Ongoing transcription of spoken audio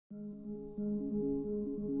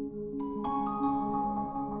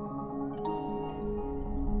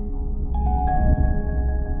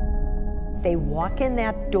They walk in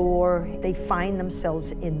that door, they find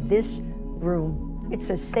themselves in this room. It's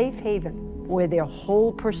a safe haven where their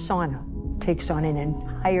whole persona takes on an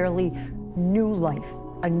entirely new life,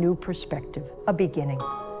 a new perspective, a beginning.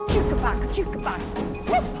 Chicka-baka, chicka-baka,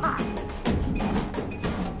 whoop-ha!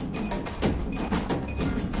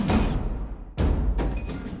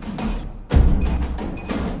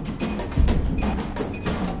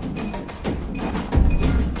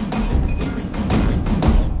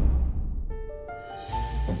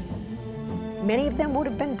 Many of them would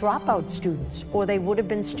have been dropout students, or they would have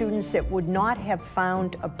been students that would not have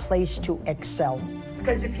found a place to excel.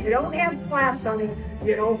 Because if you don't have class, honey,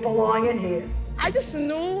 you don't belong in here. I just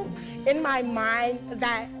knew in my mind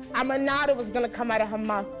that Aminata was gonna come out of her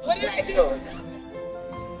mouth. What did I do?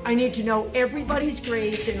 I need to know everybody's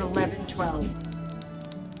grades in 11, 12.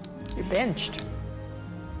 You're benched.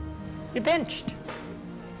 You're benched.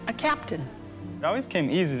 A captain. It always came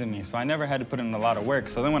easy to me, so I never had to put in a lot of work.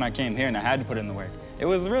 So then when I came here and I had to put in the work, it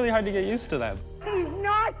was really hard to get used to that. He's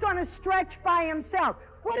not gonna stretch by himself.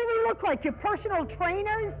 What do we look like, your personal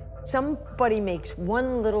trainers? Somebody makes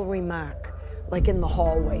one little remark, like in the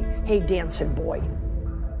hallway, hey, dancing boy.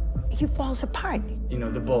 He falls apart. You know,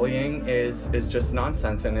 the bullying is just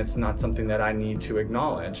nonsense, and it's not something that I need to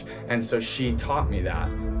acknowledge. And so she taught me that.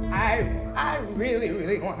 I really,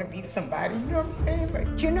 really want to be somebody, you know what I'm saying?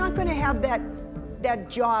 Like, You're not gonna have that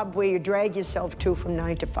job where you drag yourself to from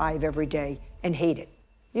 9 to 5 every day and hate it.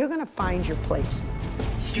 You're gonna find your place.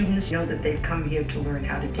 Students know that they've come here to learn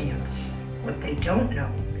how to dance. What they don't know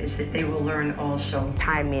is that they will learn also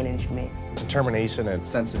time management, determination and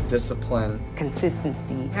Sense of discipline.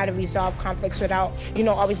 consistency, how to resolve conflicts without,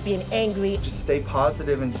 always being angry. Just stay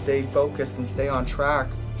positive and stay focused and stay on track.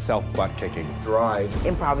 self-butt kicking, Drive,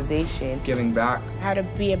 Improvisation, giving back. how to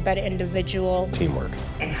be a better individual. teamwork.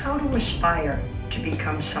 and how to aspire to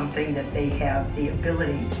become something that they have the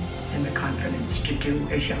ability and the confidence to do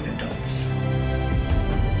as young adults.